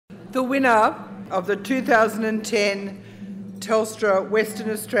The winner of the 2010 Telstra Western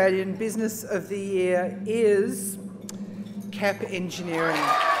Australian Business of the Year is KAPP Engineering.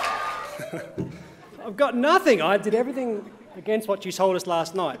 I've got nothing. I did everything against what you told us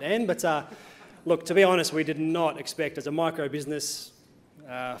last night, Anne. But look, to be honest, we did not expect, as a micro business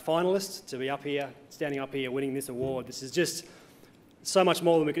finalist, to be up here, standing up here, winning this award. This is just so much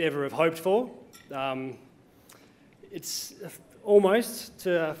more than we could ever have hoped for. It's almost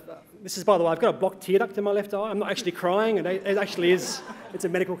to... This is, by the way, I've got a blocked tear duct in my left eye. I'm not actually crying. It actually is. It's a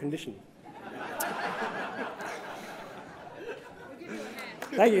medical condition.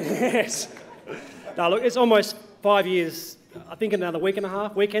 Thank you. Yes. No, look, it's almost 5 years. I think in another weekend and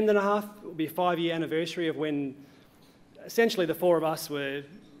a half, it will be a 5-year anniversary of when essentially the four of us we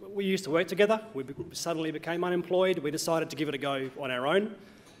used to work together. We suddenly became unemployed. We decided to give it a go on our own.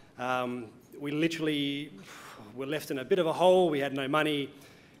 We literally were left in a bit of a hole. We had no money.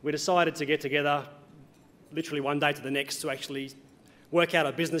 We decided to get together literally one day to the next to actually work out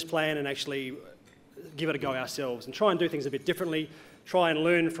a business plan and actually give it a go ourselves and try and do things a bit differently, try and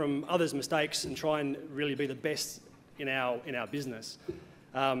learn from others' mistakes and try and really be the best in our business.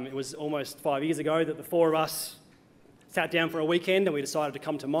 It was almost 5 years ago that the four of us sat down for a weekend and we decided to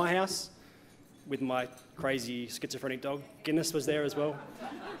come to my house with my crazy schizophrenic dog. Guinness was there as well.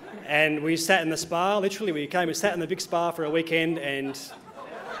 And we sat in the spa, literally we sat in the big spa for a weekend and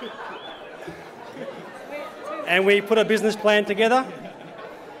we put a business plan together.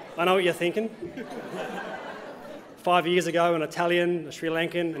 I know what you're thinking. 5 years ago, an Italian, a Sri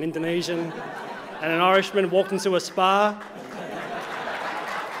Lankan, an Indonesian, and an Irishman walked into a spa.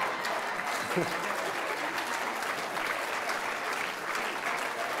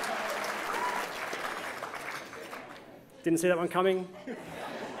 Didn't see that one coming.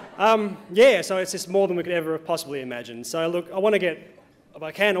 Yeah, so it's just more than we could ever have possibly imagined. So look, I want to get, if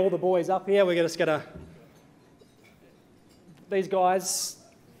I can, all the boys up here. We're just going to... These guys,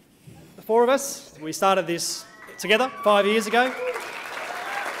 the four of us, we started this together 5 years ago.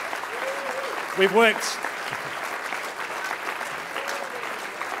 We've worked...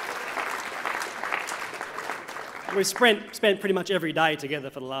 We've spent pretty much every day together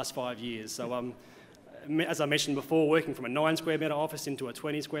for the last 5 years. So, as I mentioned before, working from a 9 square metre office into a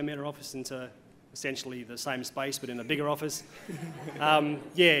 20 square metre office into essentially the same space but in a bigger office.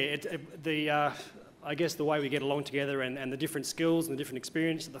 I guess the way we get along together and the different skills and the different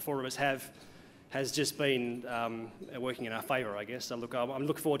experience that the four of us have has just been working in our favour, I guess. So look, I'm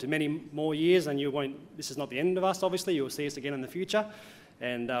looking forward to many more years, and this is not the end of us, obviously. You'll see us again in the future.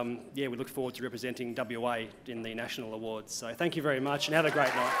 And yeah, we look forward to representing WA in the National Awards. So thank you very much and have a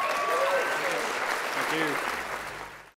great night. Thank you.